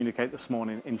communicate this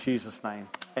morning. In Jesus' name,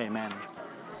 amen.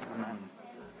 Amen.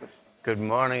 Good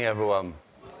morning, everyone.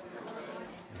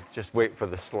 Just wait for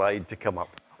the slide to come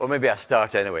up. Or maybe I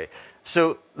start anyway.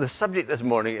 So the subject this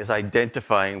morning is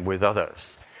identifying with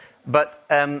others. But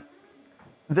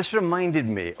this reminded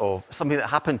me of something that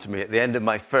happened to me at the end of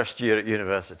my first year at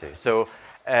university. So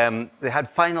they had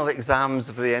final exams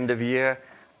for the end of year,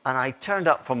 and I turned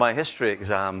up for my history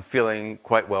exam feeling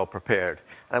quite well prepared.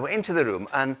 And I went into the room,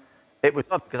 and it was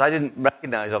not because I didn't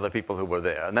recognize other people who were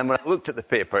there. And then when I looked at the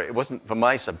paper, it wasn't for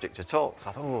my subject at all. So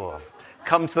I thought, oh, I've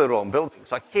come to the wrong building.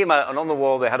 So I came out, and on the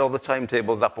wall, they had all the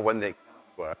timetables up for when the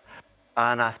exams were.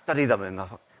 And I studied them, and I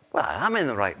thought, well, I'm in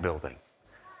the right building.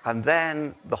 And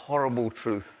then the horrible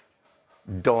truth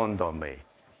dawned on me.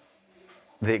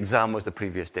 The exam was the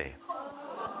previous day.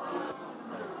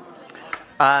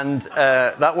 And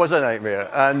that was a nightmare.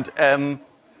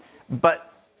 But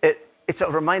it sort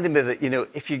of reminded me that,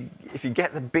 if you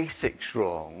get the basics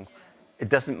wrong, it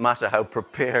doesn't matter how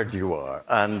prepared you are.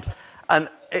 And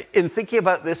in thinking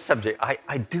about this subject,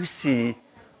 I do see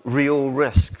real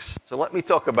risks. So let me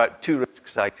talk about two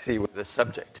risks I see with this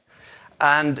subject.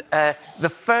 And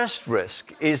the first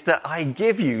risk is that I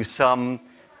give you some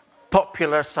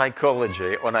popular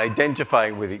psychology on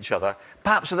identifying with each other,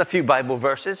 perhaps with a few Bible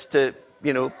verses to,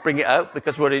 bring it out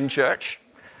because we're in church.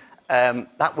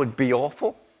 That would be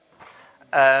awful.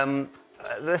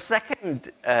 The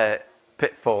second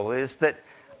pitfall is that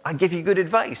I give you good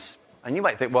advice. And you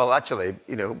might think, well, actually,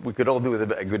 we could all do with a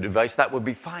bit of good advice. That would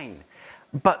be fine.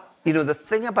 But, the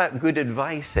thing about good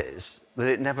advice is that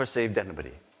it never saved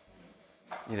anybody.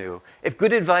 If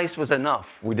good advice was enough,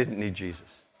 we didn't need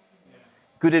Jesus.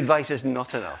 Good advice is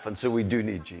not enough, and so we do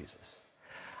need Jesus.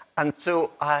 And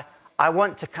so I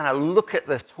want to kind of look at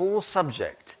this whole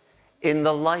subject in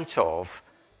the light of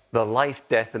the life,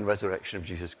 death, and resurrection of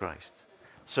Jesus Christ.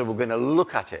 So we're going to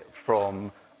look at it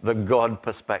from the God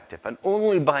perspective. And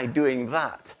only by doing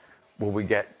that will we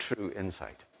get true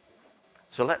insight.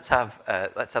 So let's have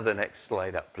the next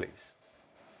slide up, please.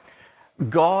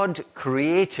 God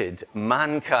created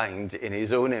mankind in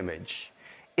his own image.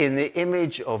 In the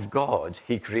image of God,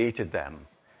 he created them.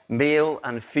 Male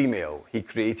and female, he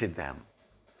created them.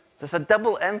 There's a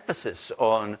double emphasis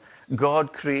on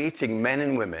God creating men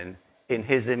and women in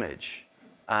his image.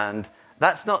 And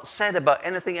that's not said about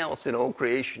anything else in all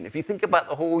creation. If you think about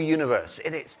the whole universe,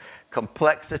 in its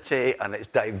complexity and its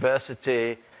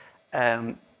diversity,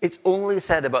 it's only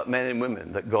said about men and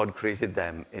women that God created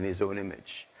them in his own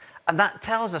image. And that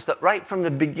tells us that right from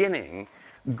the beginning,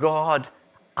 God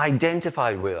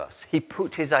identified with us. He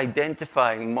put his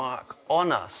identifying mark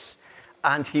on us,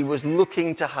 and he was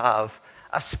looking to have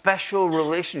a special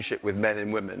relationship with men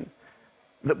and women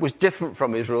that was different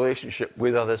from his relationship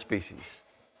with other species.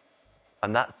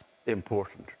 And that's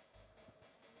important.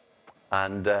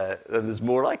 And there's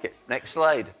more like it. Next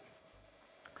slide.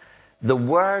 The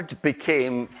Word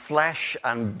became flesh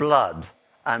and blood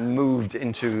and moved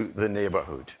into the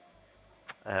neighborhood.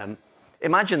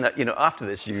 Imagine that, after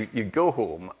this, you go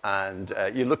home and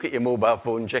you look at your mobile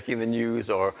phone, checking the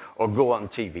news or go on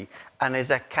TV, and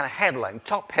there's a kind of headline,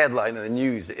 top headline in the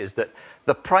news is that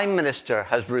the Prime Minister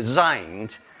has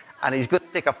resigned and he's going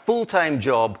to take a full-time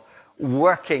job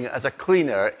working as a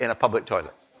cleaner in a public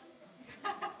toilet.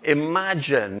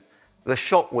 Imagine the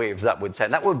shockwaves that would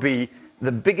send. That would be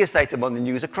the biggest item on the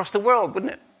news across the world,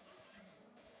 wouldn't it?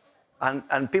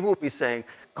 And people would be saying,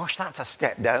 gosh, that's a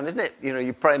step down, isn't it?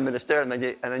 You're Prime Minister and then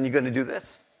you're going to do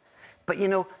this. But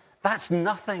that's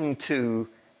nothing to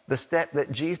the step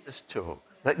that Jesus took.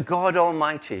 That God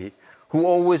Almighty, who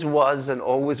always was and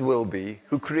always will be,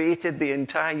 who created the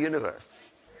entire universe,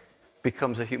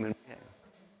 becomes a human being.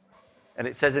 And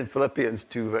it says in Philippians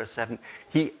 2, verse 7,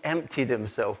 he emptied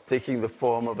himself, taking the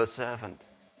form of a servant.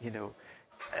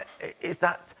 Is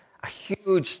that a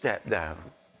huge step down?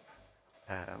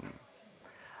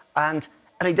 And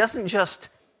he doesn't just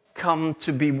come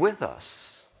to be with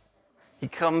us. He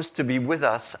comes to be with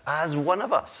us as one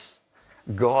of us.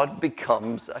 God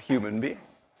becomes a human being.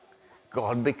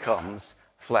 God becomes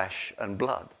flesh and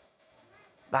blood.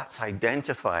 That's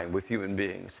identifying with human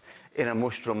beings in a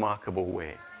most remarkable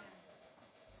way.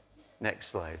 Next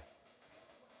slide.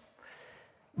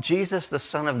 Jesus, the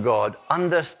Son of God,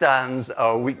 understands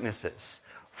our weaknesses,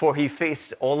 for he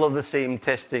faced all of the same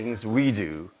testings we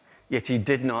do, yet he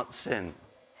did not sin.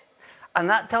 And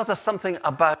that tells us something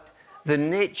about the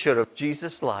nature of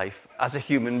Jesus' life as a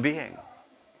human being.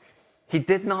 He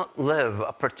did not live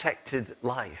a protected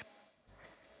life.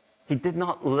 He did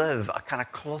not live a kind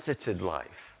of closeted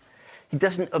life. He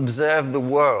doesn't observe the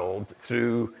world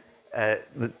through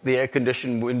the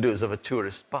air-conditioned windows of a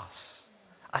tourist bus.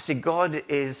 I see God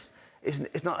is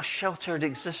not a sheltered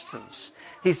existence.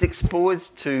 He's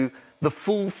exposed to the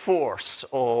full force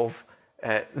of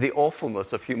the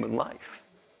awfulness of human life.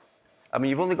 I mean,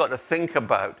 you've only got to think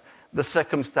about the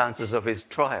circumstances of his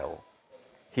trial.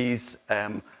 He's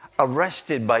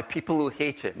arrested by people who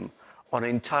hate him on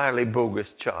entirely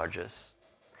bogus charges.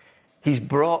 He's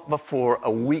brought before a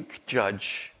weak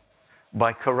judge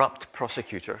by corrupt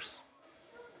prosecutors.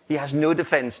 He has no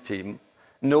defense team.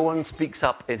 No one speaks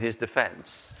up in his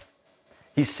defense.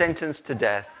 He's sentenced to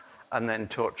death and then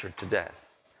tortured to death.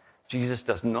 Jesus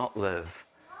does not live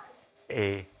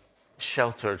a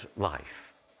sheltered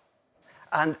life.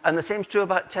 And the same is true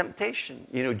about temptation.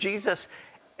 You know, Jesus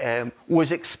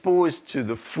was exposed to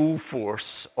the full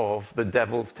force of the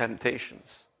devil's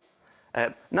temptations.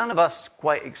 None of us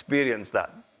quite experience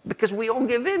that because we all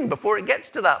give in before it gets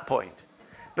to that point.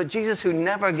 But Jesus, who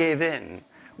never gave in,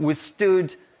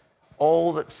 withstood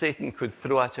all that Satan could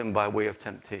throw at him by way of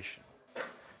temptation.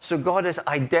 So God is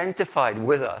identified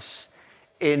with us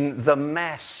in the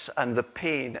mess and the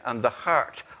pain and the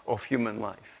hurt of human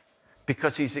life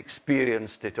because he's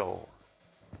experienced it all.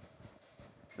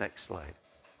 Next slide.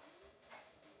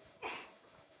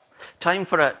 Time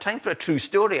for a true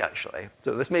story, actually.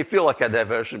 So this may feel like a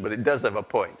diversion, but it does have a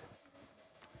point.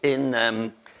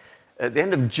 At the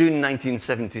end of June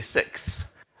 1976,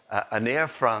 an Air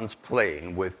France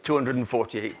plane with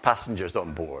 248 passengers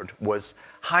on board was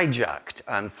hijacked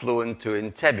and flown to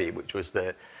Entebbe, which was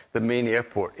the main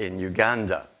airport in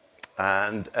Uganda.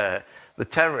 And the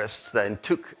terrorists then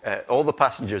took all the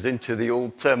passengers into the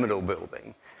old terminal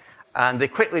building, and they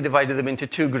quickly divided them into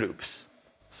two groups.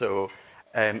 So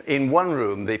in one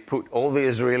room, they put all the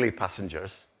Israeli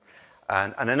passengers,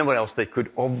 and anyone else they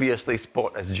could obviously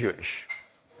spot as Jewish.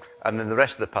 And then the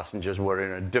rest of the passengers were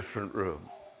in a different room.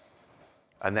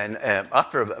 And then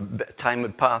after a bit of time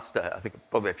had passed, I think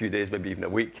probably a few days, maybe even a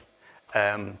week,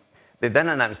 they then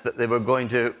announced that they were going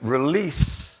to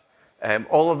release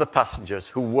all of the passengers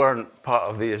who weren't part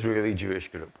of the Israeli Jewish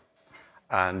group.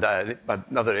 And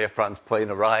another Air France plane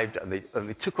arrived, and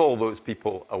they took all those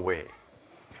people away.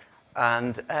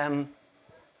 And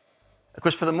of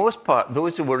course, for the most part,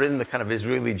 those who were in the kind of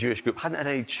Israeli Jewish group hadn't had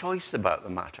any choice about the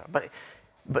matter.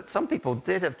 But some people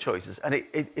did have choices. And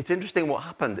it's interesting what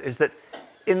happened is that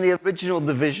in the original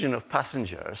division of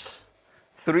passengers,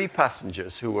 3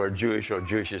 passengers who were Jewish or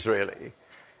Jewish Israeli,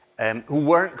 who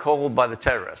weren't called by the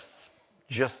terrorists,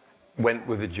 just went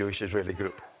with the Jewish Israeli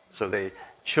group. So they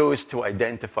chose to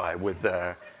identify with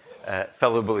their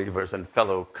fellow believers and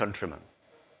fellow countrymen.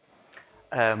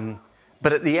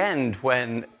 But at the end,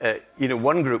 when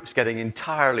one group's getting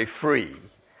entirely free,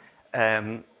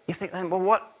 you think then, well,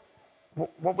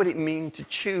 what would it mean to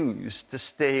choose to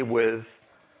stay with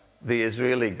the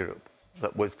Israeli group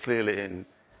that was clearly in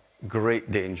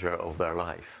great danger of their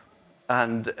life?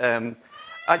 And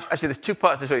actually, there's 2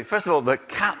 parts to the story. First of all, the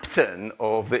captain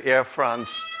of the Air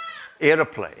France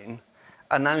aeroplane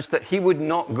announced that he would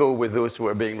not go with those who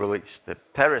were being released. The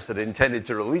terrorists had intended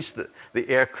to release the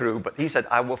air crew, but he said,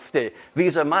 I will stay.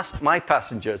 These are my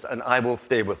passengers, and I will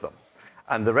stay with them.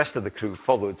 And the rest of the crew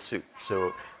followed suit.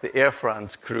 So the Air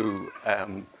France crew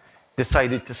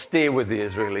decided to stay with the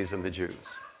Israelis and the Jews.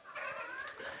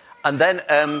 And then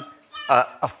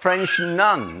a French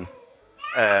nun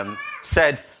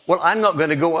said, well, I'm not going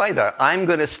to go either. I'm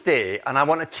going to stay, and I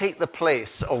want to take the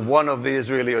place of one of the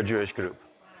Israeli or Jewish group.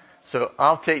 So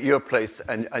I'll take your place,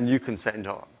 and you can send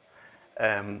on.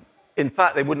 In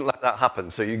fact, they wouldn't let that happen.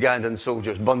 So Ugandan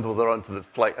soldiers bundled her onto the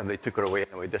flight, and they took her away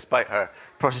anyway, despite her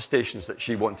protestations that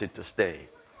she wanted to stay.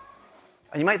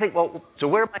 And you might think, well, so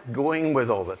where am I going with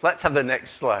all this? Let's have the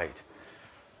next slide.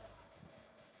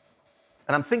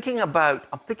 And I'm thinking about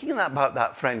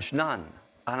that French nun,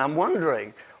 and I'm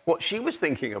wondering what she was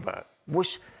thinking about.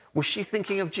 Was she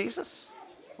thinking of Jesus?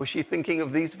 Was she thinking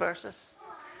of these verses?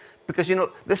 Because,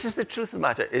 this is the truth of the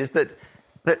matter, is that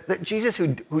Jesus, who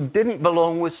didn't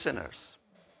belong with sinners,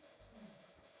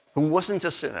 who wasn't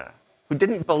a sinner, who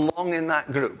didn't belong in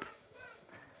that group,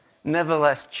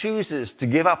 nevertheless chooses to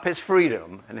give up his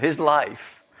freedom and his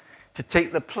life to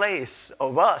take the place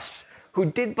of us who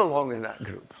did belong in that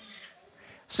group.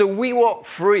 So we walk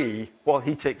free while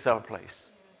he takes our place.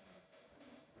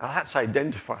 Now that's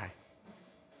identifying.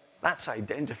 That's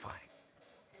identifying.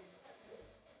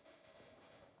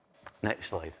 Next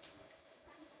slide.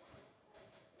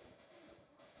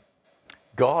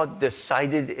 God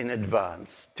decided in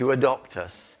advance to adopt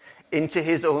us into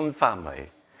his own family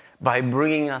by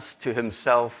bringing us to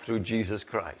himself through Jesus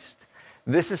Christ.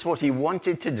 This is what he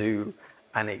wanted to do,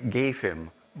 and it gave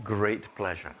him great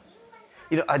pleasure.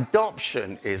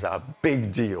 Adoption is a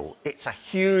big deal. It's a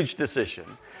huge decision,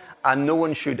 and no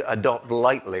one should adopt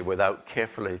lightly without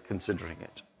carefully considering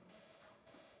it.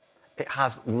 It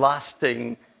has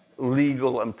lasting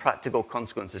legal and practical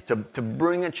consequences to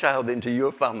bring a child into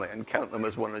your family and count them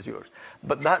as one as yours.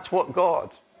 But that's what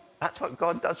God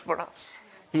does for us.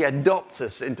 He adopts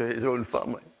us into his own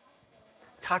family.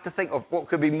 It's hard to think of what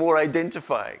could be more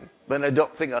identifying than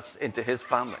adopting us into his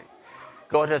family.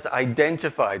 God has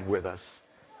identified with us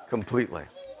completely.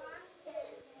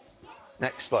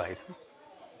 Next slide.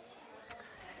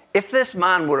 If this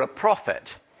man were a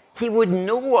prophet, he would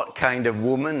know what kind of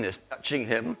woman is touching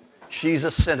him. She's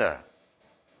a sinner.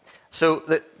 So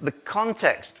the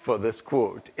context for this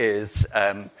quote is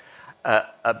a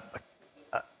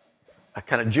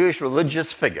kind of Jewish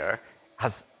religious figure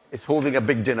is holding a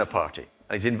big dinner party.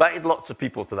 And he's invited lots of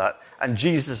people to that, and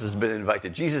Jesus has been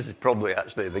invited. Jesus is probably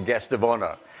actually the guest of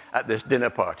honor at this dinner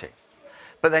party.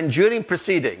 But then during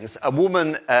proceedings, a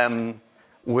woman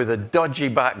with a dodgy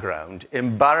background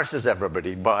embarrasses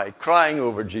everybody by crying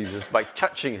over Jesus, by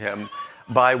touching him,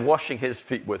 by washing his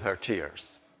feet with her tears.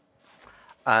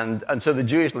 And so the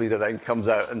Jewish leader then comes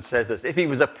out and says this: if he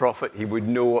was a prophet, he would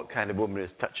know what kind of woman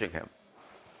is touching him.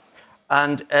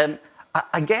 And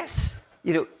I guess,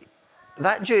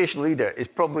 that Jewish leader is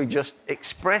probably just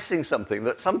expressing something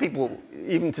that some people,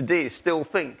 even today, still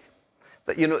think.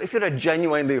 That, if you're a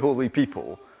genuinely holy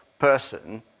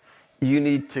person, you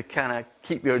need to kind of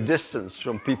keep your distance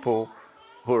from people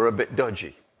who are a bit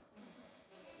dodgy.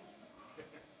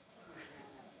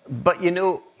 But,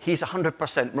 he's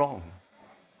 100% wrong.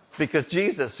 Because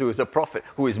Jesus, who is a prophet,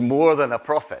 who is more than a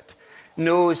prophet,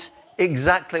 knows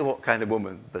exactly what kind of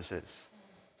woman this is.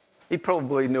 He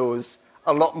probably knows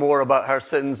a lot more about her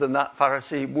sins than that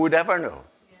Pharisee would ever know.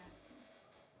 Yeah.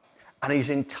 And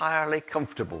he's entirely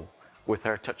comfortable with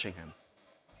her touching him.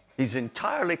 He's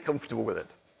entirely comfortable with it.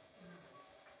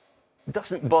 It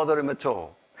doesn't bother him at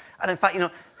all. And in fact,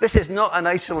 this is not an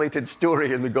isolated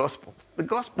story in the Gospels. The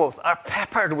Gospels are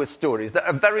peppered with stories that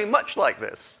are very much like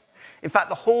this. In fact,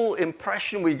 the whole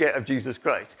impression we get of Jesus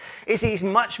Christ is he's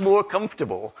much more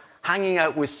comfortable hanging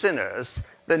out with sinners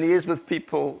than he is with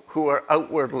people who are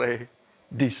outwardly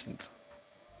decent.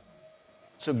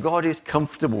 So God is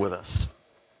comfortable with us.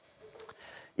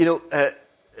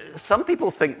 Some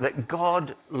people think that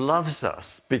God loves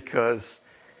us because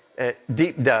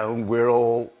deep down we're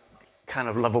all kind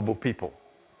of lovable people.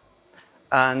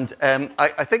 And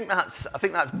I think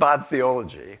that's bad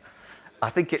theology. I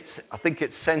think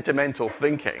it's sentimental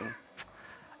thinking.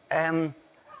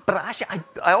 But actually,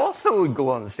 I also would go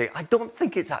on and say, I don't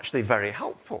think it's actually very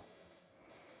helpful.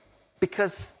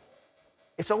 Because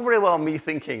it's all very well me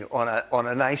thinking on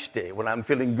a nice day when I'm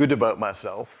feeling good about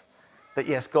myself that,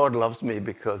 yes, God loves me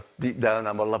because deep down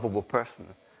I'm a lovable person.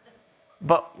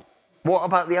 But what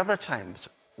about the other times?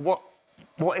 What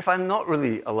if I'm not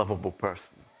really a lovable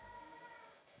person?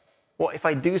 What if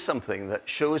I do something that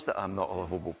shows that I'm not a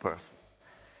lovable person?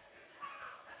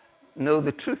 No,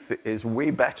 the truth is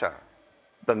way better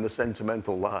than the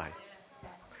sentimental lie.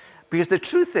 Because the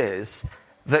truth is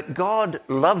that God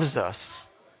loves us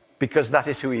because that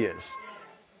is who he is.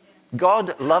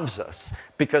 God loves us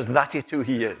because that is who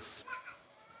he is.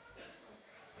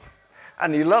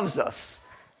 And he loves us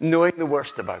knowing the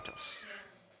worst about us.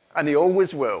 And he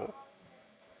always will.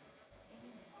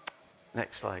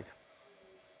 Next slide.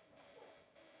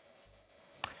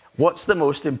 What's the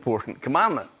most important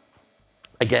commandment?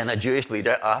 Again, a Jewish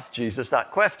leader asked Jesus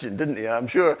that question, didn't he? I'm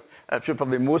sure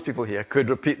probably most people here could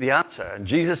repeat the answer. And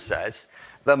Jesus says,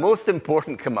 the most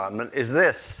important commandment is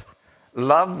this: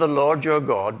 love the Lord your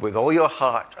God with all your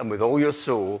heart and with all your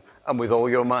soul and with all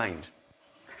your mind.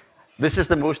 This is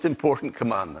the most important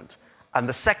commandment. And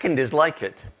the second is like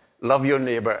it: love your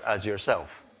neighbor as yourself.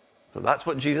 So that's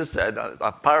what Jesus said. I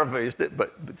paraphrased it,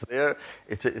 but it's there.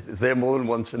 It's there more than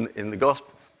once in the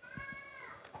Gospels.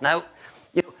 Now,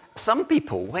 some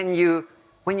people, when you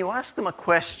ask them a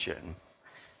question,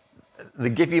 they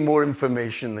give you more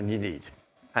information than you need.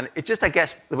 And it's just, I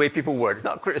guess, the way people work. It's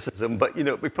not criticism, but,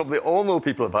 we probably all know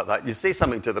people about that. You say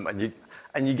something to them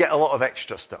and you get a lot of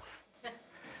extra stuff.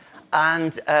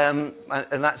 And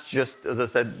that's just, as I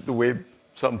said, the way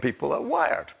some people are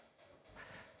wired.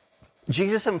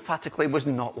 Jesus emphatically was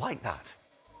not like that.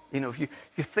 If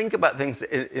you think about things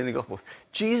in the Gospels,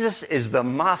 Jesus is the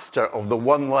master of the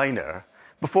one-liner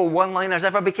before one-liners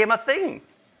ever became a thing.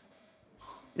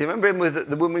 You remember him with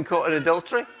the woman caught in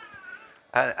adultery?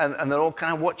 And they're all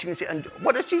kind of watching and saying, and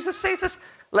what does Jesus say? He says,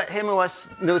 let him who has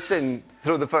no sin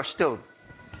throw the first stone.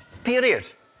 Period.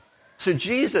 So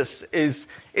Jesus is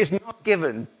not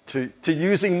given to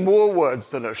using more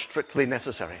words than are strictly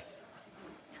necessary.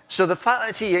 So the fact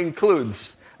that he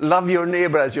includes love your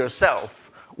neighbor as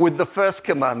yourself with the first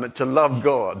commandment to love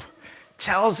God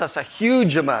tells us a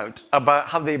huge amount about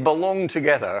how they belong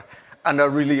together and are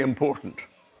really important.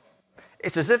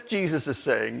 It's as if Jesus is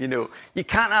saying, you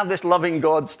can't have this loving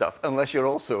God stuff unless you're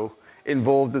also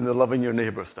involved in the loving your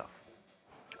neighbor stuff.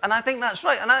 And I think that's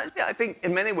right. And I think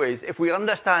in many ways, if we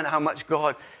understand how much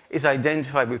God is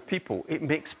identified with people, it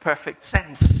makes perfect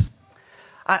sense.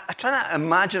 I try to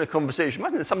imagine a conversation.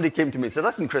 Imagine that somebody came to me and said,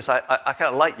 listen, Chris, I kind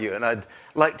of like you and I'd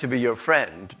like to be your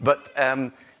friend, but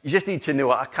you just need to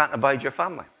know I can't abide your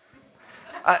family.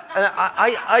 I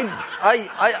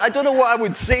don't know what I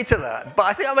would say to that, but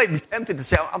I think I might be tempted to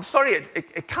say, I'm sorry,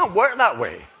 it can't work that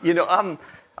way.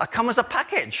 I come as a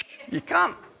package. You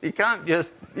can't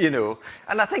just,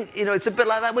 And I think, it's a bit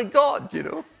like that with God,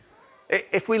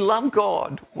 If we love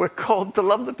God, we're called to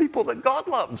love the people that God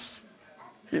loves,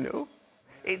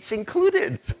 It's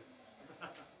included.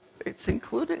 It's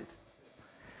included.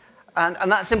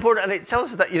 And that's important. And it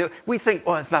tells us that, we think,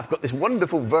 I've got this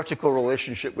wonderful vertical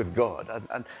relationship with God.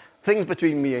 And things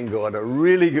between me and God are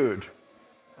really good.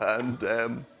 And,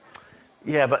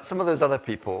 but some of those other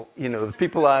people, the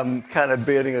people I'm kind of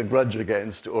bearing a grudge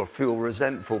against or feel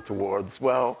resentful towards,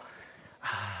 well,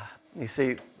 you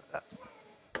see,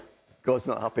 God's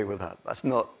not happy with that. That's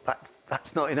not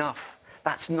enough.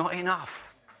 That's not enough.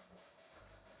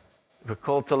 We're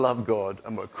called to love God,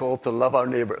 and we're called to love our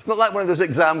neighbor. It's not like one of those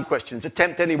exam questions,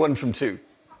 attempt any one from two.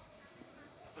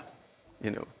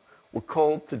 We're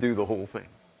called to do the whole thing.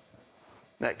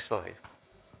 Next slide.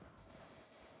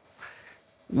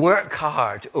 Work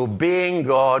hard, obeying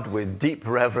God with deep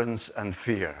reverence and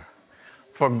fear.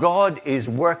 For God is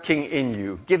working in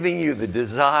you, giving you the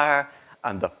desire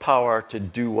and the power to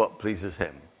do what pleases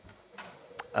him.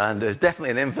 And there's definitely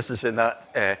an emphasis in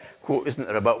that quote, isn't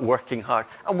there, about working hard.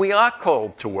 And we are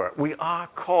called to work. We are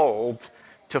called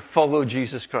to follow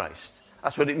Jesus Christ.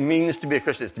 That's what it means to be a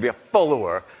Christian, is to be a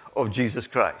follower of Jesus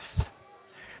Christ.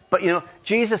 But,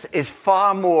 Jesus is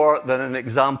far more than an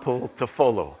example to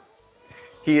follow.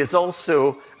 He is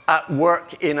also at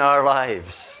work in our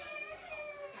lives.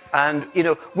 And,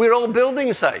 we're all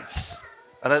building sites.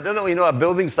 And I don't know what a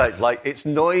building site's like. It's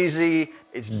noisy,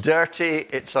 it's dirty,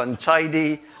 it's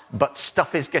untidy, but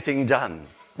stuff is getting done.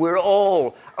 We're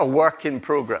all a work in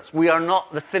progress. We are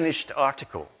not the finished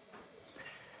article.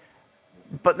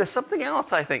 But there's something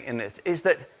else, I think, in this, is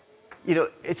that,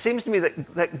 it seems to me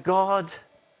that God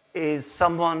is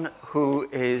someone who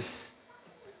is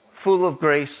full of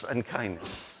grace and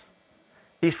kindness.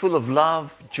 He's full of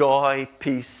love, joy,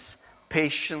 peace,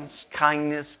 patience,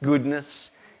 kindness, goodness,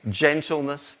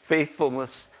 gentleness,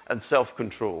 faithfulness, and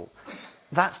self-control.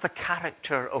 That's the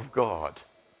character of God.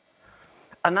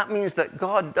 And that means that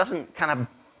God doesn't kind of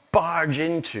barge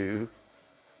into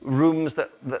rooms that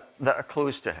are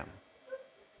closed to him.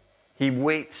 He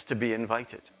waits to be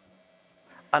invited.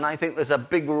 And I think there's a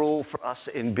big role for us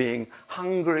in being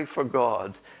hungry for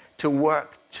God to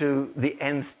work to the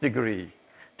nth degree,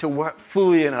 to work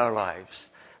fully in our lives,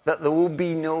 that there will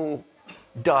be no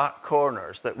dark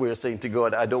corners that we're saying to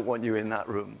God, I don't want you in that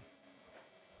room.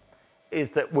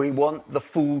 Is that we want the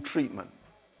full treatment.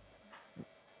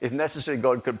 If necessary,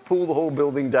 God could pull the whole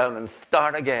building down and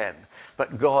start again.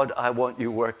 But God, I want you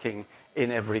working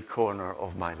in every corner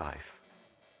of my life.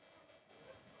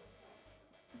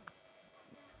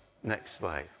 Next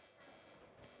slide.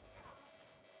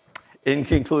 In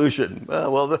conclusion,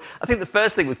 I think the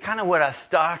first thing was kind of where I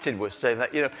started, was saying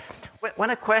that, when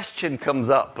a question comes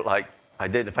up, like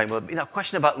identifying, a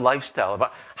question about lifestyle,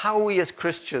 about how we as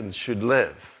Christians should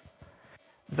live,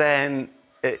 then,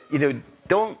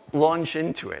 don't launch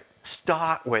into it.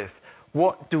 Start with,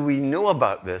 what do we know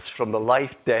about this from the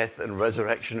life, death, and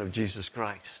resurrection of Jesus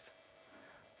Christ?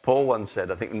 Paul once said,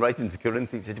 I think in writing to the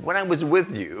Corinthians, he said, when I was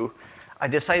with you, I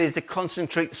decided to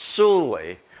concentrate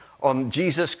solely on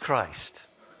Jesus Christ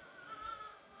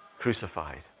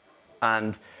crucified.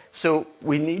 And so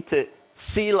we need to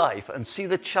see life and see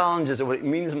the challenges of what it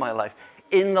means in my life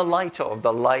in the light of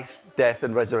the life, death,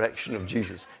 and resurrection of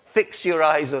Jesus. Fix your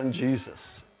eyes on Jesus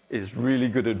is really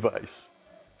good advice.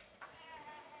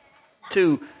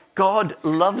 2, God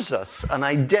loves us and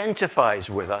identifies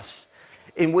with us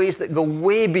in ways that go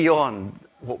way beyond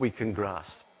what we can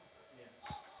grasp.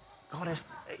 God is,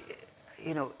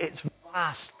 it's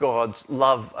vast, God's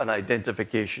love and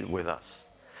identification with us.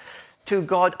 2,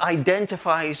 God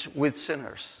identifies with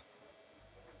sinners.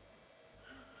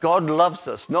 God loves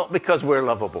us not because we're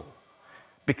lovable,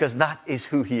 because that is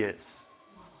who he is.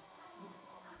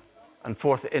 And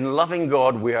 4th, in loving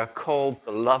God, we are called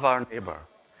to love our neighbor.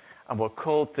 And we're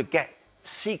called to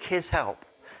seek his help,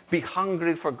 be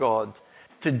hungry for God,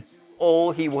 to do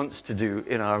all he wants to do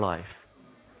in our life.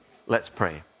 Let's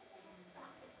pray.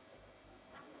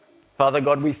 Father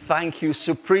God, we thank you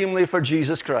supremely for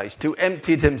Jesus Christ, who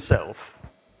emptied himself,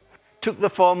 took the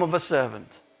form of a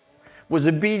servant, was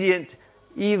obedient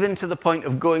even to the point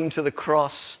of going to the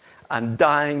cross and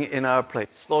dying in our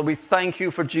place. Lord, we thank you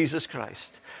for Jesus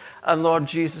Christ. And Lord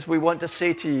Jesus, we want to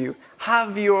say to you,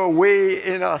 have your way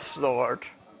in us, Lord.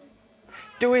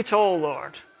 Do it all,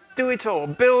 Lord. Do it all.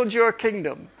 Build your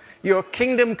kingdom. Your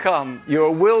kingdom come.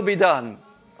 Your will be done.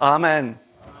 Amen.